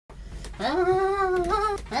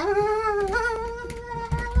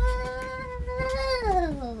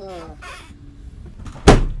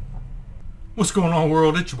What's going on,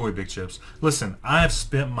 world? It's your boy Big Chips. Listen, I have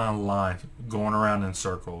spent my life going around in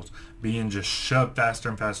circles, being just shoved faster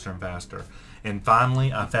and faster and faster. And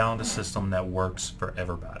finally, I found a system that works for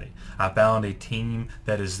everybody. I found a team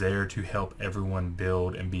that is there to help everyone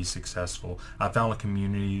build and be successful. I found a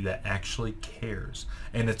community that actually cares,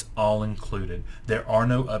 and it's all included. There are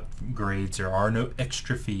no upgrades, there are no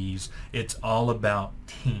extra fees. It's all about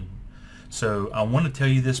team. So I want to tell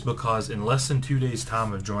you this because in less than 2 days'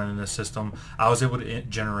 time of joining this system, I was able to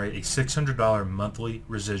generate a $600 monthly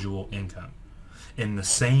residual income. In the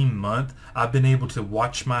same month, I've been able to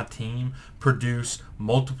watch my team produce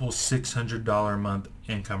multiple $600 a month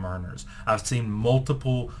income earners. I've seen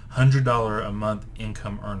multiple $100 a month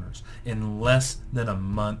income earners in less than a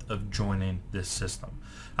month of joining this system.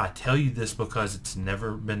 I tell you this because it's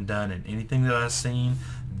never been done in anything that I've seen,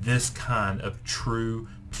 this kind of true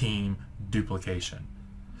team duplication.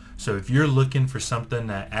 So if you're looking for something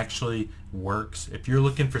that actually works, if you're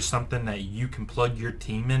looking for something that you can plug your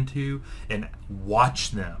team into and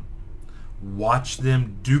watch them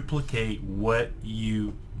duplicate what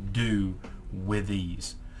you do with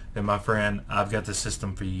ease, then my friend, I've got the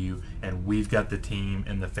system for you, and we've got the team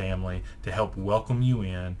and the family to help welcome you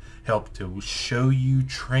in, help to show you,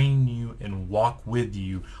 train you, and walk with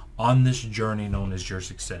you on this journey known as your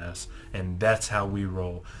success. And that's how we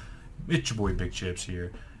roll. It's your boy Big Chips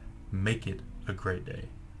here. Make it a great day.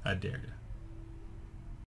 I dare you.